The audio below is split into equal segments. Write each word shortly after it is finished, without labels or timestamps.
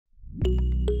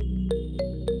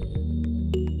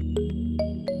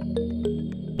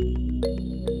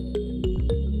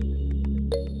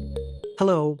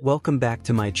Hello, welcome back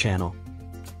to my channel.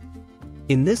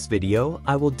 In this video,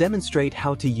 I will demonstrate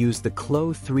how to use the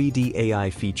CLO3D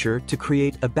AI feature to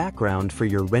create a background for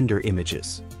your render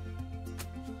images.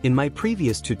 In my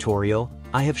previous tutorial,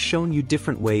 I have shown you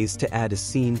different ways to add a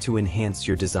scene to enhance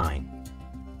your design.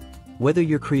 Whether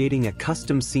you're creating a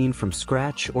custom scene from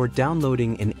scratch or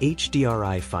downloading an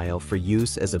HDRI file for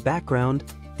use as a background,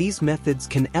 these methods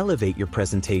can elevate your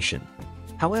presentation.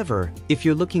 However, if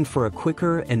you're looking for a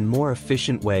quicker and more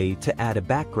efficient way to add a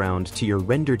background to your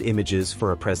rendered images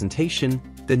for a presentation,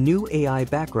 the new AI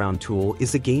background tool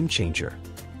is a game changer.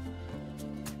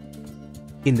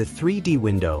 In the 3D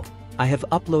window, I have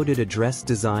uploaded a dress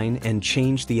design and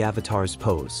changed the avatar's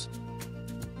pose.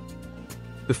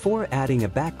 Before adding a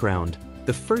background,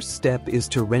 the first step is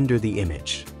to render the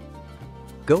image.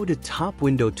 Go to Top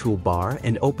Window toolbar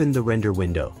and open the Render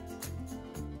window.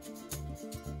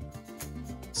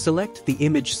 Select the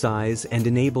image size and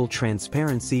enable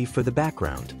transparency for the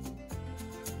background.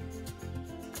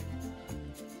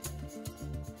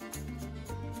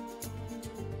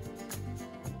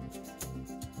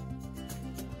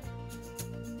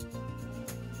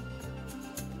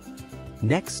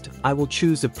 Next, I will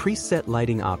choose a preset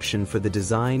lighting option for the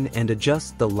design and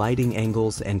adjust the lighting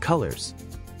angles and colors.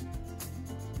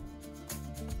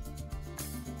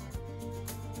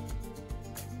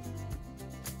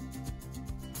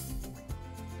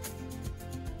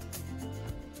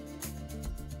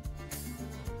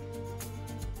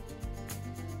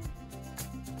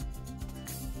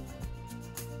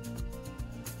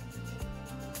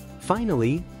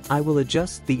 Finally, I will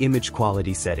adjust the image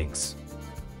quality settings.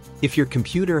 If your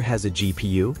computer has a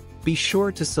GPU, be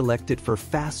sure to select it for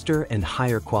faster and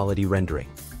higher quality rendering.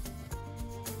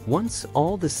 Once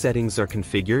all the settings are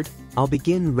configured, I'll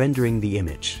begin rendering the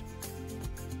image.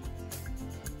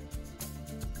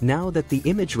 Now that the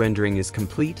image rendering is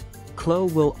complete, Clo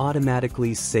will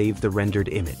automatically save the rendered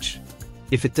image.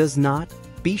 If it does not,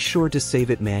 be sure to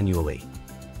save it manually.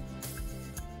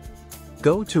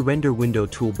 Go to Render Window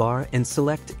toolbar and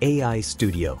select AI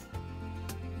Studio.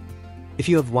 If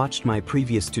you have watched my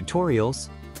previous tutorials,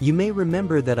 you may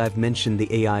remember that I've mentioned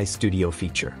the AI Studio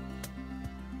feature.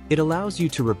 It allows you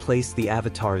to replace the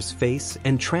avatar's face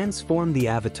and transform the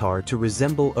avatar to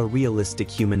resemble a realistic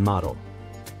human model.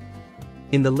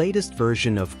 In the latest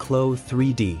version of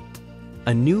CLO3D,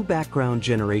 a new background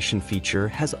generation feature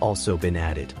has also been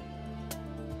added.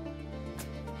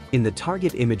 In the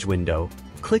Target Image window,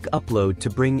 click Upload to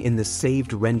bring in the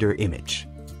saved render image.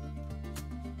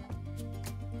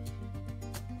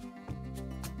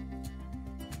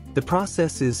 The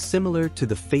process is similar to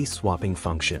the face swapping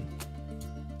function.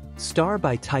 Start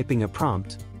by typing a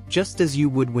prompt, just as you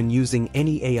would when using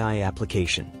any AI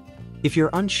application. If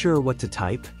you're unsure what to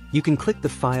type, you can click the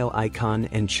file icon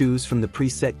and choose from the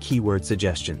preset keyword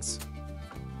suggestions.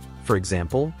 For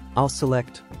example, I'll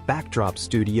select Backdrop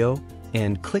Studio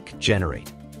and click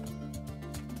Generate.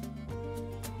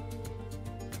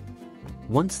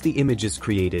 Once the image is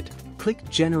created, click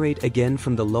Generate again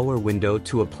from the lower window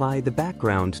to apply the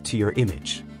background to your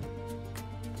image.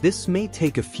 This may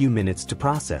take a few minutes to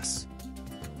process.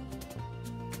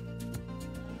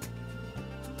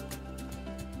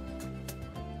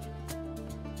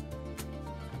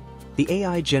 The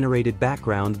AI-generated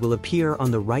background will appear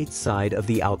on the right side of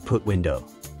the output window.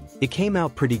 It came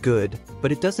out pretty good,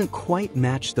 but it doesn't quite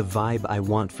match the vibe I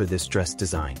want for this dress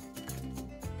design.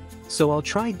 So I'll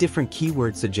try different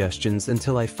keyword suggestions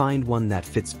until I find one that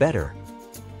fits better.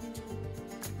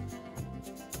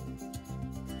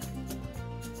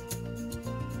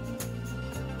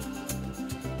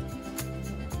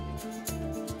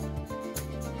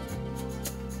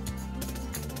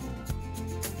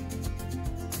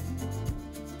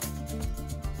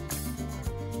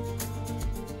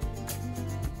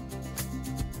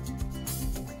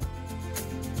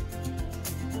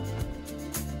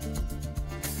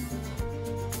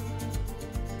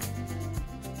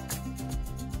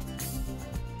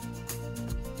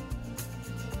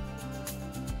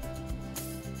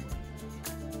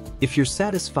 If you're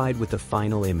satisfied with the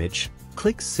final image,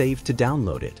 click Save to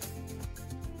download it.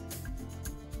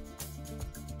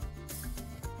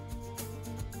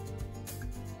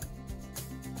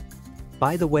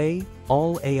 By the way,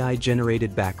 all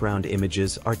AI-generated background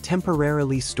images are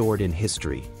temporarily stored in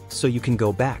history, so you can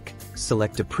go back,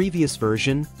 select a previous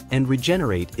version, and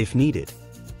regenerate if needed.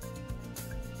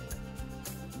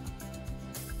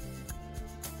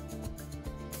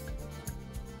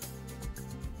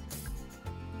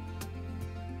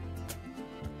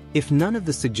 If none of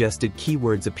the suggested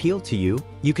keywords appeal to you,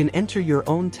 you can enter your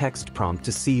own text prompt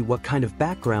to see what kind of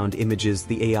background images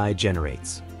the AI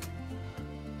generates.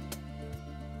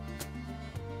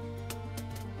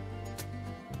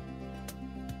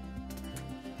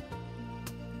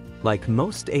 Like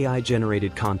most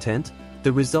AI-generated content,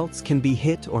 the results can be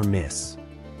hit or miss.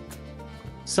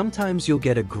 Sometimes you'll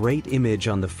get a great image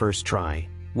on the first try,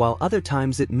 while other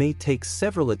times it may take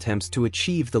several attempts to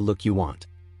achieve the look you want.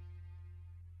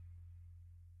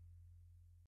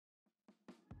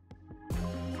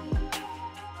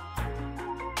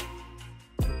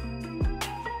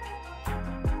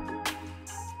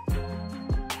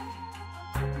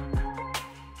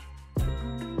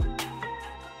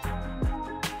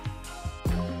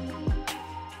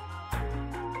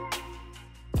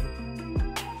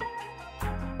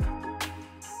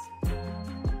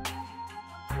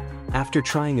 After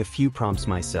trying a few prompts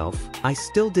myself, I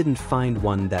still didn't find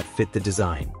one that fit the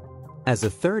design. As a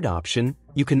third option,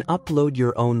 you can upload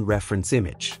your own reference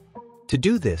image. To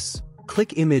do this,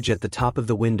 click Image at the top of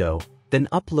the window, then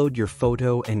upload your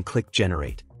photo and click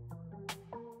Generate.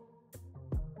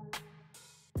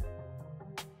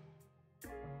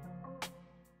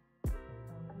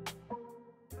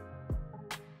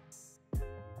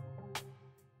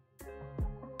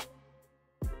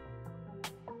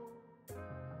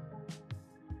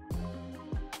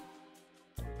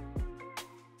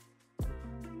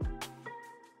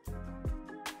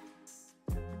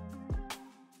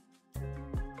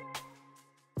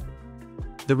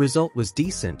 The result was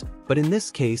decent, but in this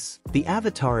case, the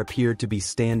avatar appeared to be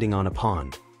standing on a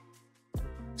pond.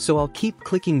 So I'll keep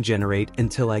clicking Generate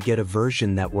until I get a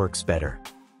version that works better.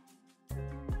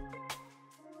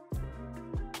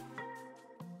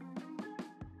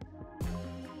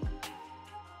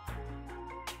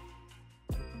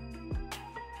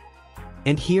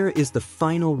 And here is the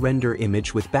final render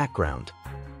image with background.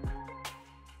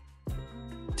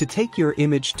 To take your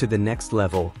image to the next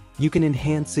level, you can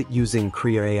enhance it using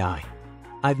Krea AI.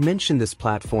 I've mentioned this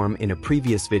platform in a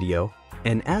previous video,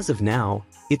 and as of now,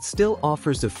 it still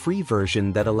offers a free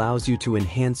version that allows you to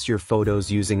enhance your photos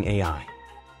using AI.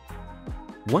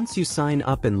 Once you sign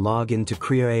up and log into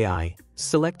Krea AI,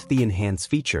 select the Enhance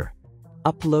feature.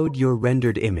 Upload your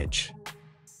rendered image.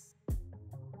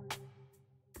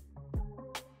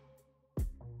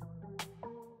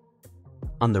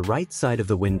 On the right side of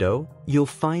the window, you'll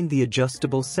find the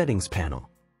Adjustable Settings panel.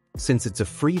 Since it's a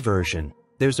free version,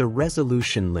 there's a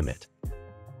resolution limit.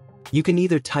 You can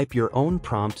either type your own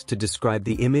prompt to describe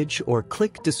the image or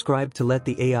click Describe to let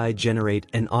the AI generate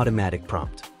an automatic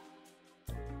prompt.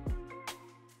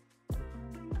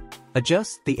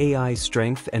 Adjust the AI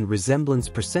strength and resemblance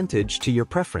percentage to your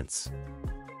preference.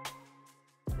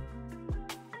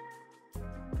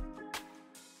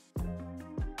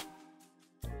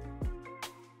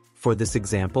 For this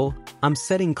example, I'm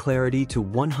setting clarity to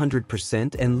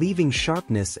 100% and leaving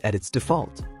sharpness at its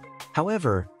default.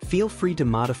 However, feel free to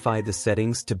modify the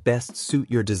settings to best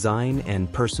suit your design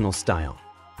and personal style.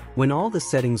 When all the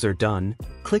settings are done,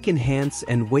 click Enhance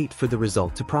and wait for the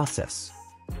result to process.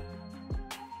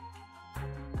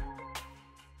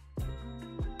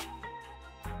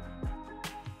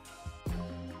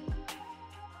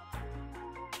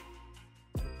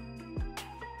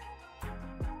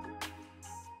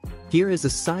 Here is a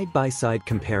side-by-side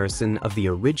comparison of the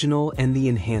original and the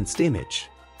enhanced image.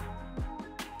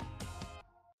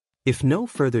 If no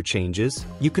further changes,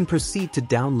 you can proceed to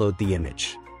download the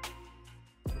image.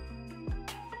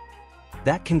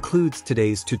 That concludes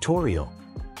today's tutorial.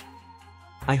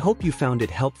 I hope you found it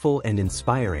helpful and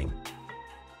inspiring.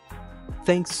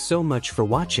 Thanks so much for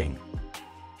watching.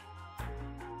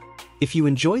 If you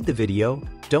enjoyed the video,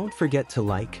 don't forget to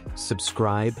like,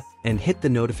 subscribe, and hit the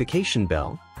notification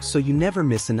bell so you never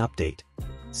miss an update.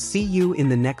 See you in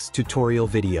the next tutorial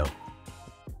video.